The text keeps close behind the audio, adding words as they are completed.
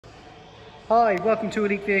Hi, welcome to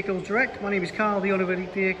Elite Vehicles Direct. My name is Carl, the owner of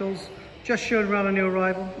Elite Vehicles. Just showing around a new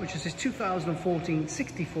arrival, which is this 2014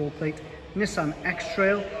 64 plate Nissan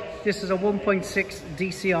X-Trail. This is a 1.6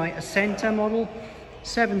 DCI Ascenta model,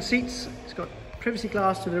 7 seats. It's got privacy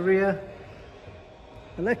glass to the rear,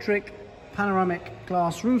 electric panoramic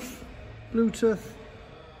glass roof, Bluetooth.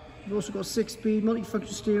 We've also got 6-speed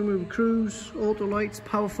multi-function steering wheel with cruise, auto lights,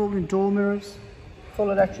 power folding door mirrors,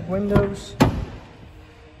 full electric windows.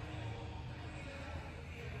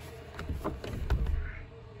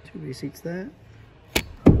 Two rear seats there.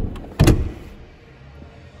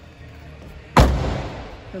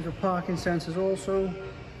 There's the parking sensors also.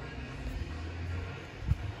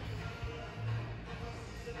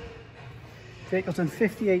 Vehicle's done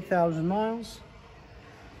 58,000 miles.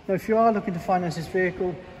 Now if you are looking to finance this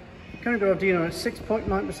vehicle, you're going to go to dealer at 6.9%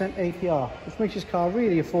 APR, which makes this car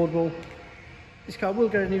really affordable. This car will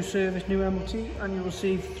get a new service, new MOT, and you'll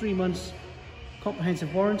receive 3 months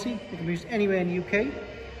comprehensive warranty. It can be used anywhere in the UK.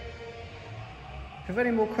 If you have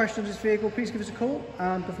any more questions on this vehicle, please give us a call,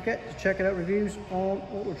 and don't forget to check out reviews on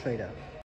Auto Trader.